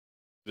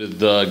with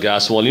the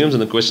gas volumes,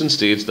 and the question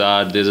states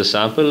that there's a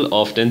sample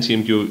of 10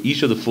 cm3 of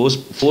each of the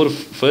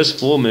first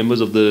four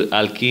members of the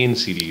alkane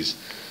series.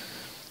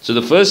 So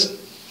the first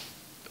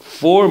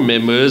four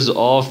members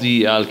of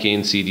the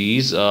alkane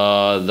series,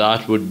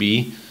 that would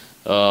be,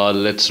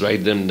 let's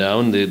write them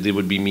down. They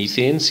would be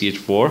methane,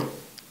 CH4.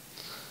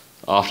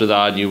 After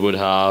that you would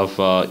have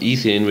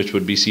ethane, which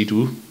would be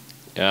C2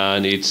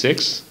 and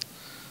H6.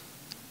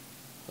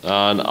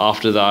 And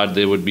after that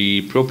there would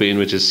be propane,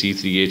 which is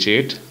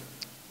C3H8.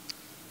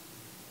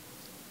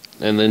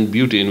 And then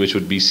butane, which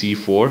would be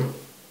C4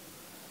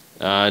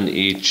 and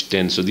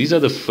H10. So these are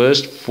the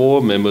first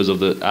four members of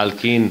the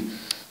alkane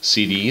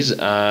series,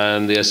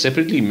 and they are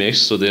separately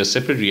mixed. So they are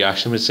separate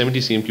reaction with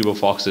 70 cm3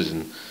 of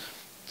oxygen.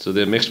 So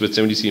they are mixed with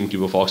 70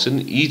 cm3 of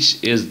oxygen.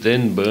 Each is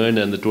then burned,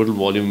 and the total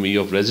volume V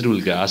of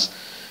residual gas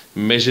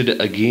measured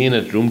again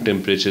at room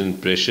temperature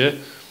and pressure.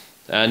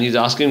 And he's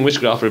asking which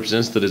graph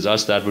represents the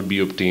results that would be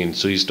obtained.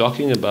 So he's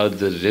talking about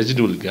the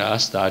residual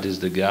gas, that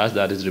is the gas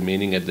that is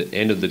remaining at the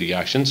end of the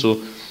reaction.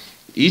 So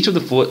each of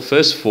the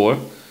first four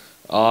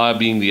are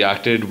being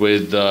reacted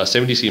with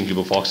 70 cm3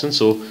 of oxygen.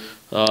 So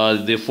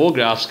there are four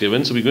graphs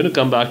given. So we're going to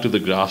come back to the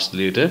graphs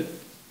later.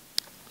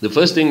 The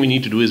first thing we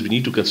need to do is we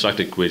need to construct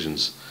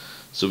equations.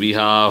 So we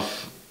have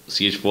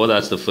CH4,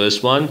 that's the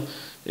first one.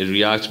 It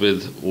reacts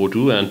with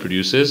O2 and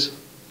produces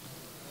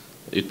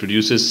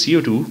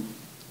CO2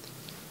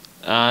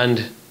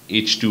 and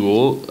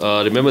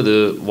H2O. Remember,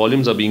 the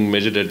volumes are being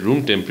measured at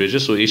room temperature.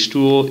 So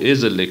H2O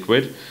is a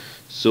liquid.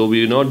 So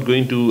we're not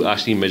going to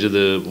actually measure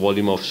the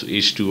volume of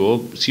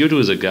H2O. CO2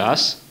 is a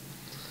gas.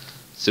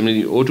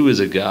 Similarly, O2 is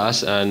a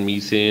gas, and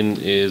methane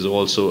is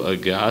also a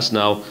gas.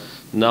 Now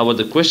what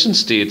the question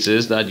states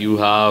is that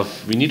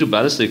we need to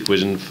balance the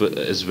equation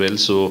as well.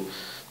 So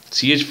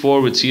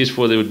CH4 with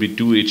CH4, there would be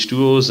two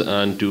H2Os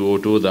and two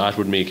O2. That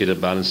would make it a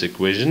balanced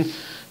equation.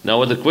 Now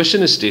what the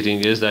question is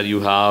stating is that you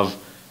have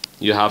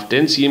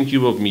 10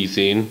 cm3 of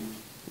methane,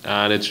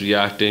 and it's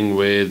reacting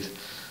with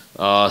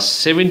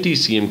 70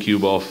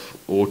 cm3 of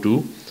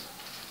O2.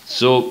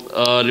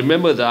 So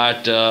remember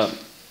that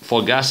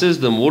for gases,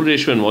 the mole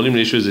ratio and volume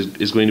ratio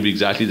is going to be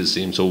exactly the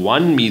same. So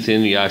one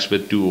methane reacts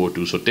with 2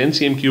 O2. So 10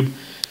 cm3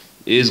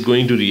 is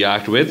going to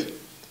react with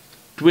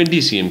 20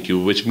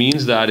 cm3, which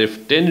means that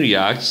if 10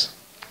 reacts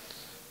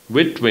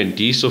with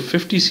 20, so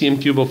 50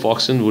 cm3 of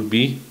oxygen would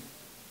be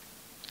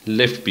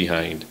left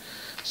behind.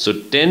 So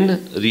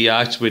 10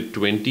 reacts with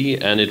 20,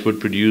 and it would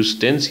produce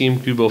 10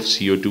 cm3 of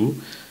CO2.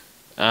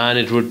 And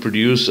it would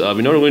produce,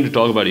 we're not going to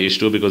talk about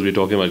H2O because we're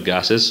talking about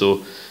gases.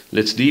 So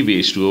let's leave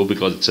H2O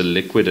because it's a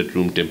liquid at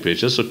room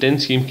temperature. So 10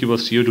 cm3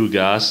 of CO2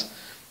 gas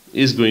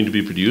is going to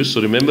be produced.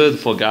 So remember,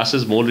 for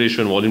gases, mole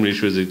ratio and volume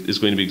ratio is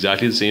going to be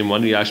exactly the same.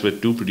 1 reacts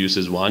with 2,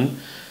 produces 1.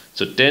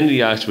 So 10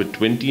 reacts with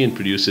 20 and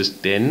produces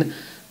 10.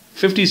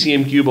 50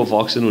 cm3 of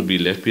oxygen would be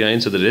left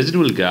behind. So the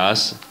residual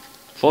gas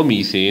for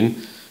methane,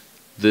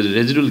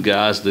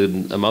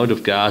 the amount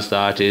of gas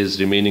that is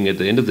remaining at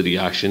the end of the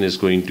reaction is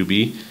going to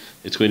be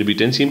 10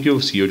 cm3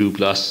 of CO2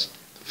 plus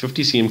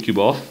 50 cm3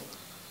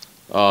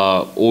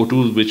 of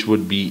O2, which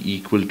would be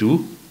equal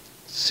to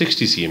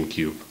 60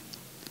 cm3.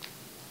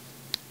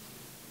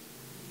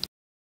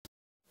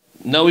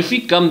 Now if we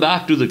come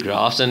back to the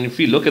graphs, and if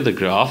we look at the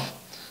graph,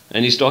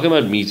 and he's talking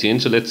about methane,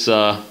 so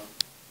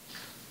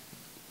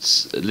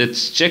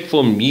let's check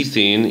for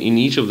methane in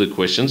each of the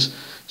questions.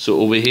 So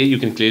over here you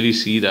can clearly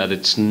see that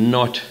it's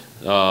not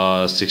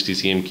 60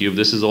 cm3.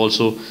 This is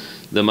also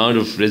the amount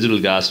of residual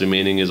gas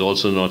remaining is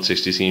also not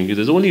 60 cm3.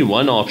 There's only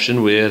one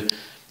option where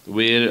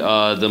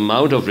the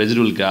amount of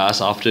residual gas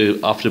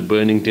after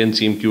burning 10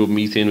 cm3 of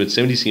methane with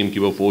 70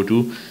 cm3 of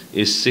O2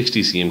 is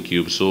 60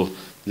 cm3. So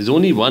there's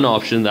only one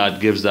option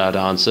that gives that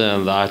answer,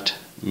 and that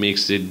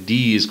makes it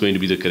D is going to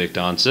be the correct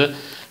answer.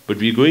 But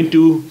we're going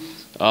to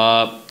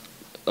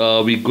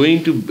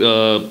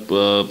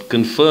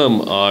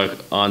confirm our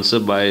answer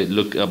by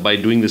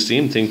doing the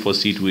same thing for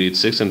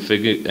C2H6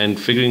 and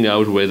figuring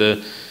out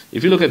whether,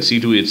 if you look at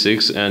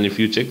C2H6 and if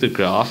you check the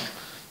graph,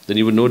 then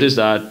you would notice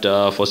that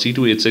for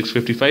C2H6,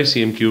 55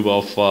 cm3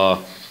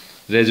 of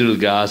residual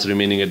gas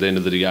remaining at the end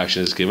of the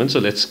reaction is given. So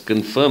let's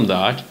confirm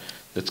that.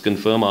 Let's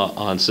confirm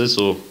our answer.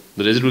 So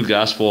the residual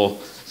gas for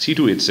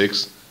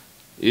C2H6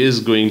 is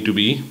going to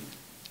be,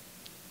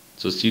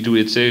 so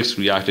C2H6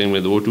 reacting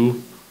with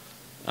O2,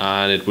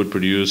 and it would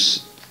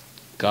produce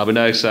carbon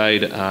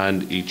dioxide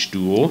and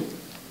H2O.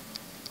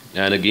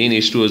 And again,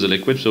 H2O is a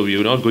liquid, so we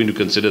are not going to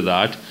consider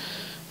that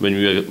when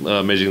we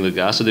are measuring the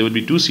gas. So there would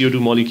be 2 CO2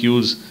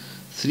 molecules,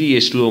 3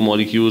 H2O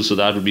molecules, so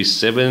that would be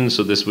 7.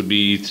 So this would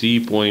be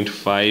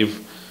 3.5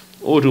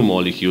 O2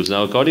 molecules.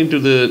 Now according to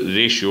the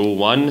ratio,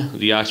 1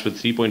 reacts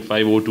with 3.5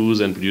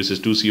 O2s and produces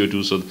 2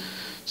 CO2.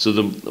 So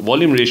the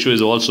volume ratio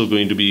is also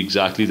going to be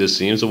exactly the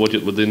same. So what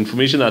the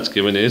information that's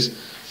given is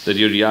that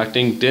you're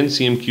reacting 10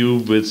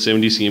 cm3 with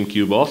 70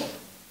 cm3 of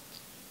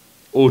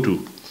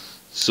O2.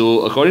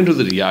 So according to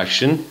the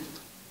reaction,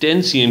 10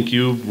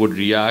 cm3 would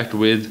react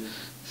with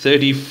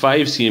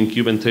 35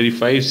 cm3, and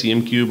 35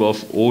 cm3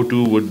 of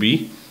O2 would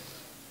be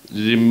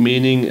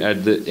remaining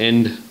at the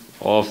end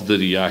of the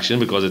reaction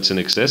because it's in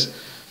excess.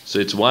 So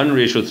it's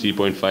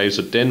 1:3.5.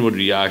 So 10 would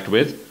react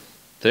with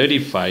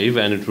 35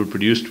 and it would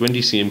produce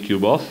 20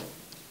 cm³ of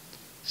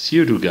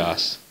CO2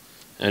 gas.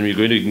 And we're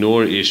going to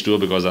ignore H2O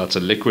because that's a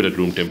liquid at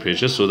room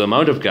temperature. So the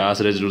amount of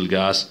gas, residual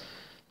gas,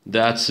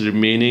 that's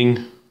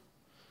remaining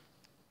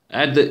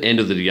at the end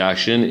of the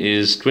reaction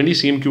is 20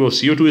 cm³ of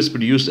CO2 is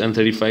produced and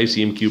 35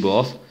 cm³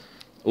 of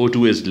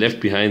O2 is left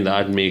behind.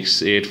 That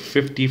makes it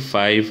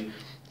 55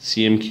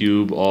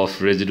 cm³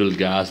 of residual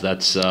gas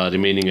that's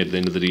remaining at the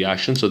end of the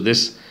reaction. So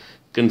this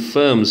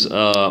confirms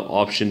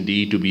option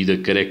D to be the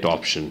correct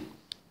option.